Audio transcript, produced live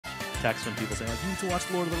texts from people saying, like, you need to watch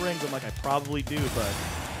Lord of the Rings. I'm like, I probably do, but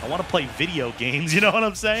I want to play video games. You know what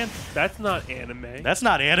I'm saying? That's not anime. That's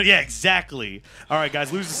not anime. Yeah, exactly. All right,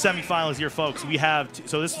 guys, losers semifinals here, folks. We have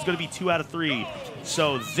so this is going to be 2 out of 3.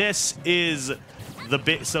 So this is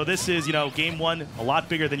you know, game 1, a lot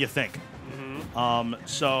bigger than you think.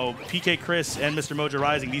 So PkChris and Mr. Mojo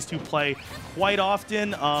Rising, these two play quite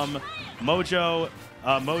often. Mojo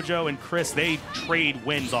and Chris, they trade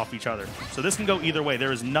wins off each other. So this can go either way.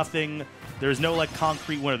 There is no like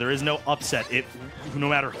concrete winner. There is no upset. No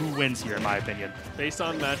matter who wins here, in my opinion. Based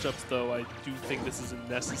on matchups, though, I do think this is in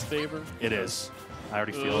Ness's favor. It is. I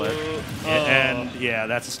already feel it. And yeah,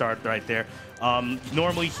 that's a start right there.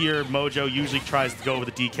 Normally here, Mojo usually tries to go with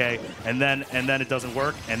a DK, and then it doesn't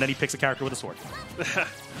work, and then he picks a character with a sword.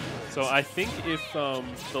 So I think if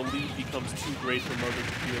the lead becomes too great for Mojo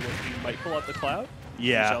to deal with, he might pull out the cloud.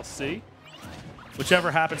 Yeah. We shall see.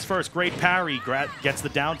 Whichever happens first. Great parry. Gets the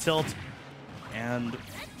down tilt. And,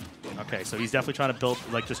 okay, so he's definitely trying to build,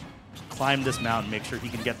 like, just climb this mountain, make sure he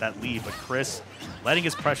can get that lead. But Chris, letting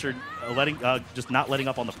his pressure, just not letting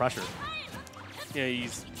up on the pressure. Yeah,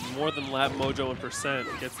 he's more than lap Mojo in percent.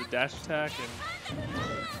 Gets the dash attack and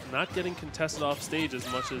not getting contested off stage as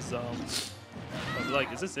much as,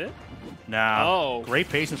 like, is this it? Nah. Oh. Great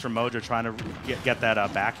patience from Mojo trying to get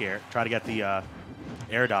that back air, try to get the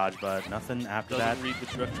air dodge, but nothing after that. Doesn't read the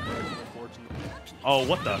drift correctly, unfortunately. Oh,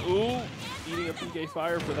 what the? Ooh, eating a PK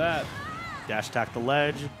fire for that. Dash attack the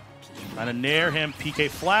ledge. Trying to nair him. PK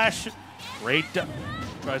flash. Great.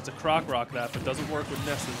 Tries to croc rock that, but doesn't work with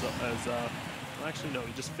Ness as well, actually, no,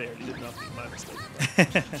 he just fared. He did nothing. My mistake.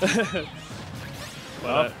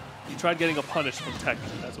 But he tried getting a punish from Tech.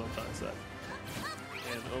 That's what I'm trying to say.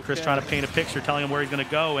 And, okay. Chris trying to paint a picture, telling him where he's going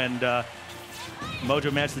to go, and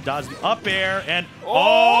Mojo managed to dodge the up air, and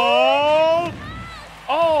oh,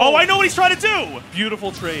 I know what he's trying to do.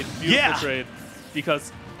 Beautiful trade. Beautiful trade.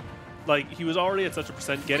 Because, like, he was already at such a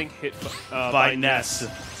percent, getting hit by Ness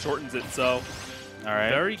shortens it. So, all right,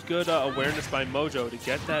 very good awareness by Mojo to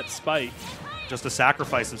get that spike. Just to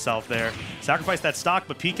sacrifice himself there. Sacrifice that stock,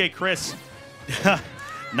 but PkChris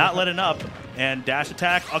not letting up. And dash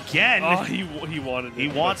attack again. Oh, he wanted it. He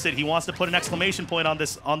wants it. He wants to put an exclamation point on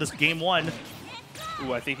this game 1.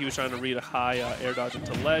 Ooh, I think he was trying to read a high air dodge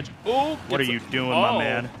into ledge. Ooh, what are you doing, my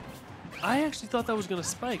man? I actually thought that was going to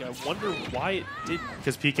spike. I wonder why it didn't.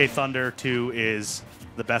 Because PK Thunder 2 is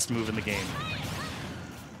the best move in the game.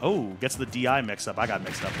 Oh, gets the DI mix-up. I got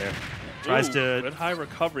mixed up there. Tries to... Good high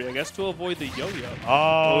recovery, I guess, to avoid the yo-yo.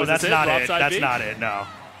 Oh, that's not it. That's not it, no.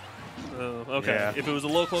 Okay. Yeah. If it was a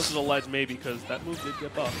little closer to the ledge, maybe, because that move did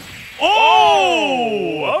get buffed.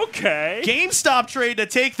 Oh! Okay. GameStop trade to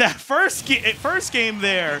take that first game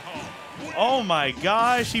there. Oh, my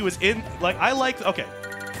gosh. He was in... Like, I like... Okay.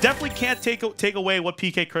 Definitely can't take away what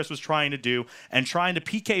PkChris was trying to do and trying to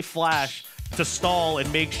PK flash to stall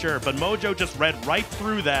and make sure, but Mojo just read right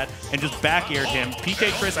through that and just back-aired him.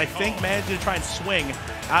 PkChris, I think, managed to try and swing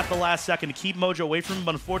at the last second to keep Mojo away from him,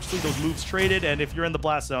 but unfortunately those moves traded, and if you're in the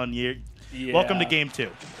blast zone, welcome to game 2,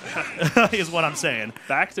 is what I'm saying.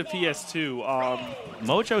 Back to PS2.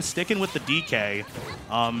 Mojo sticking with the DK.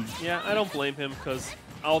 Yeah, I don't blame him, because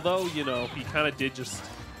although, you know, he kind of did just,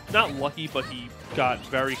 not lucky, but he got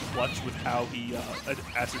very clutch with how he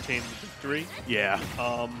ascertained the victory. Yeah.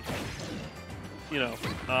 You know,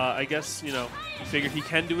 I guess, you know, he figured he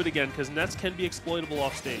can do it again because Ness can be exploitable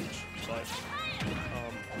off stage. But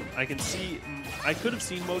I can see, I could have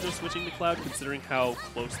seen Mojo switching to Cloud considering how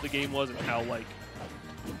close the game was and how, like,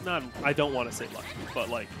 I don't want to say lucky, but,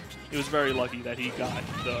 like, it was very lucky that he got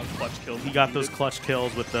the clutch kills. He got those clutch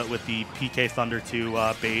kills with the PK Thunder 2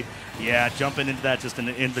 bait. Yeah, jumping into that, just an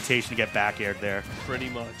invitation to get back aired there. Pretty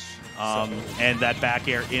much. And that back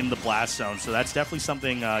air in the blast zone. So that's definitely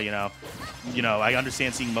something, you know, I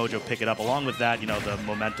understand seeing Mojo pick it up. Along with that, you know, the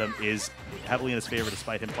momentum is heavily in his favor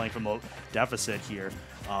despite him playing from a deficit here.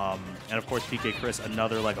 And of course, PkChris,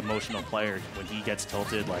 another like emotional player. When he gets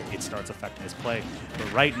tilted, like it starts affecting his play.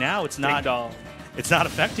 But right now, it's not. It's not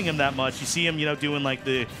affecting him that much. You see him, you know, doing like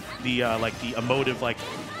the emotive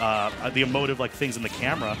things in the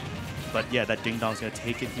camera. But yeah, that ding dong's gonna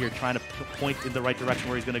take it here, trying to point in the right direction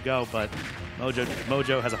where he's gonna go. But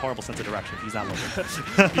Mojo has a horrible sense of direction. He's not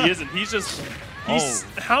looking. He isn't. He's just.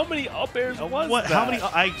 How many up airs was what? that? How many?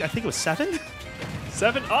 I think it was 7.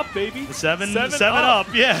 7 up, baby. Seven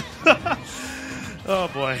up. Yeah. Oh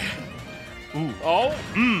boy. Ooh. Oh.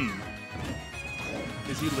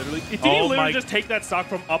 Is he literally? Did he literally just take that stock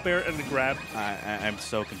from up air and then grab? I'm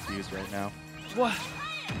so confused right now. What?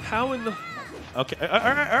 How in the? Okay. All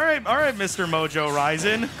right, Mr. Mojo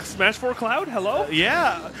Risin. Smash 4 Cloud, hello?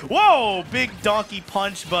 Yeah. Whoa, big donkey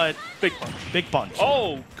punch, but Big punch. big punch.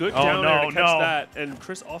 Oh, good Oh, down air to no, catch no. that. And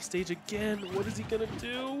Chris off stage again. What is he going to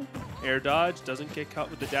do? Air dodge, doesn't get caught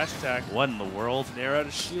with the dash attack. What in the world? Nair out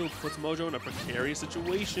of shield puts Mojo in a precarious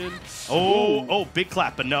situation. Oh, big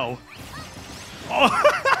clap, but no.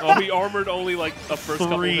 Oh, he armored only like the first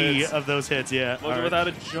couple Three hits. of those hits, yeah. Mojo All right. without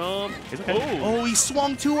a jump. It's okay. Oh, he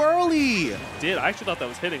swung too early. Did. I actually thought that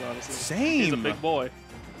was hitting, honestly. Same. He's a big boy.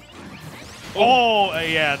 Oh,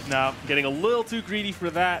 yeah, no. Getting a little too greedy for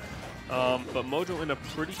that. But Mojo in a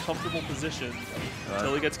pretty comfortable position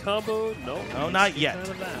until he gets comboed. No, not he's yet. out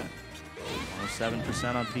of that.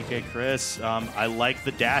 7% on PkChris. I like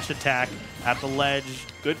the dash attack at the ledge.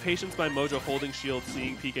 Good patience by Mojo holding shield,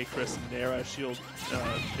 seeing PkChris nair out shield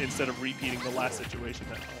instead of repeating the last situation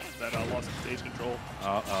that lost stage control.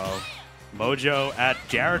 Uh-oh. Mojo at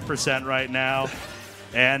Jared percent right now,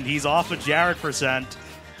 and he's off of Jared percent.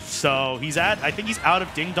 So I think he's out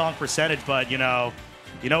of Ding Dong percentage, but you know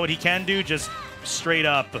what he can do? Just straight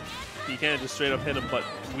up. He can just straight up hit him, but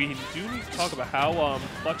we do need to talk about how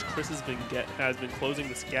clutch Chris has been closing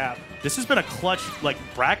this gap. This has been a clutch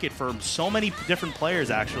bracket for so many different players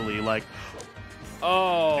actually.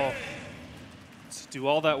 To do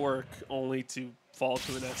all that work only to fall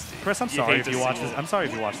to an SD. Chris, I'm sorry if you watch this. I'm sorry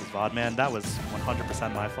if you watch this VOD, man. That was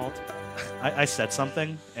 100% my fault. I said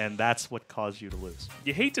something, and that's what caused you to lose.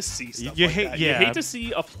 You hate to see stuff You like hate- that. yeah. You hate to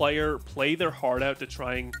see a player play their heart out to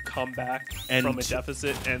try and come back from a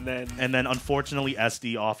deficit, and then unfortunately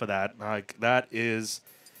SD off of that. That is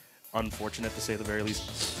unfortunate to say the very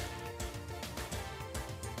least.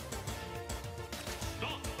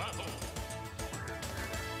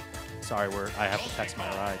 Sorry, I have to text my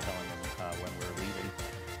ride telling him when we're leaving.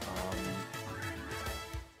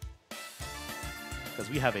 Because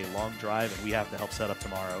we have a long drive and we have to help set up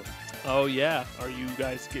tomorrow. oh yeah, are you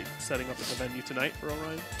guys setting up at the venue tonight for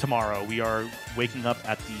Orion? Tomorrow we are waking up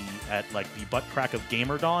at the butt crack of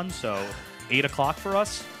Gamer Dawn, so 8 o'clock for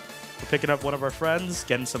us. We're picking up one of our friends,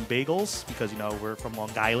 getting some bagels because we're from Long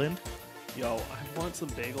Island. Yo, I want some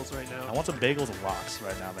bagels right now. I want some bagels and locks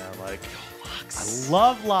right now, man. Locks. I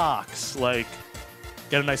love locks.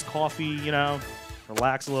 Get a nice coffee,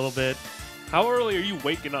 relax a little bit. How early are you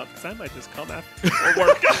waking up? Because I might just come after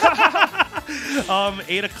work.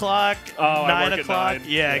 8 o'clock, Oh, 9 I work o'clock. at 9.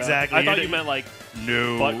 Yeah, exactly. I thought you meant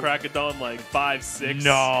no butt crack of dawn, 5, 6.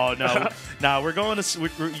 No. No, we're going to,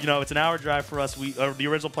 it's an hour drive for us. The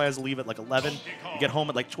original plan is to leave at 11. We get home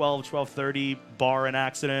at 12, 12:30, bar an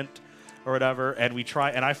accident or whatever,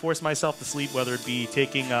 and I force myself to sleep, whether it be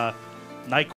taking a night